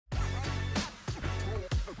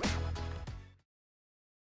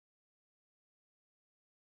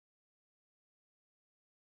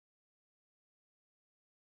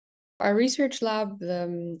Our research lab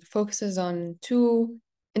focuses on two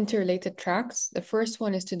interrelated tracks. The first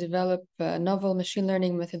one is to develop novel machine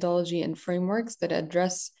learning methodology and frameworks that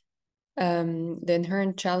address the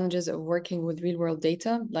inherent challenges of working with real-world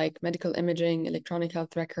data, like medical imaging, electronic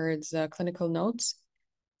health records, clinical notes.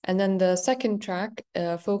 And then the second track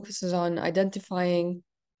focuses on identifying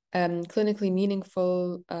clinically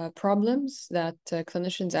meaningful problems that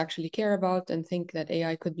clinicians actually care about and think that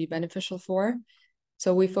AI could be beneficial for.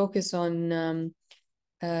 So we focus on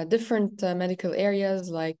different medical areas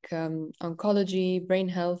like oncology, brain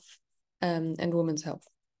health, and women's health.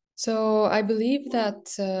 So I believe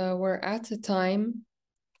that we're at a time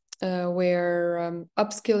where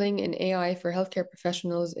upskilling in AI for healthcare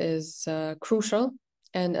professionals is crucial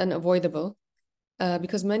and unavoidable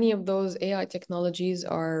because many of those AI technologies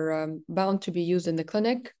are bound to be used in the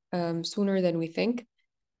clinic sooner than we think.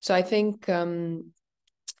 So I think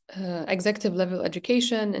executive level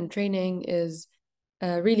education and training is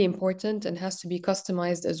really important and has to be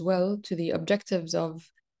customized as well to the objectives of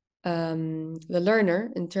the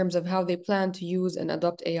learner in terms of how they plan to use and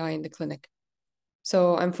adopt AI in the clinic.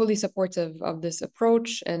 So I'm fully supportive of this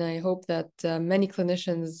approach, and I hope that many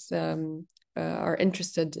clinicians are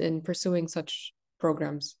interested in pursuing such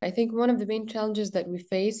programs. I think one of the main challenges that we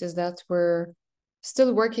face is that we're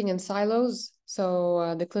still working in silos.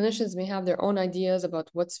 So the clinicians may have their own ideas about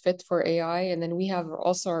what's fit for AI, and then we have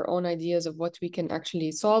also our own ideas of what we can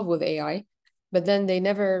actually solve with AI, but then they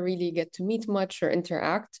never really get to meet much or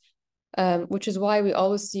interact. Which is why we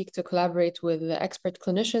always seek to collaborate with the expert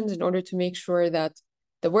clinicians in order to make sure that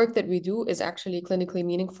the work that we do is actually clinically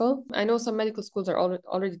meaningful. I know some medical schools are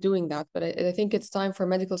already doing that, but I think it's time for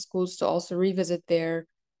medical schools to also revisit their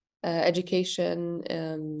education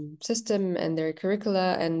system and their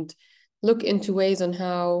curricula and look into ways on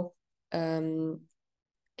how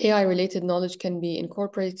AI-related knowledge can be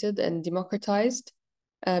incorporated and democratized,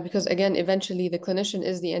 because again, eventually the clinician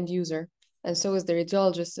is the end user. And so is the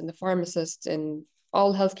radiologist and the pharmacist and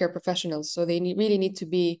all healthcare professionals. So they really need to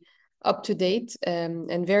be up to date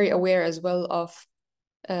and very aware as well of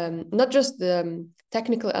not just the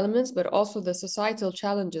technical elements, but also the societal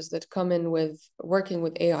challenges that come in with working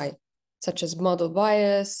with AI, such as model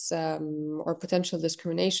bias or potential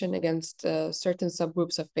discrimination against certain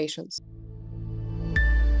subgroups of patients.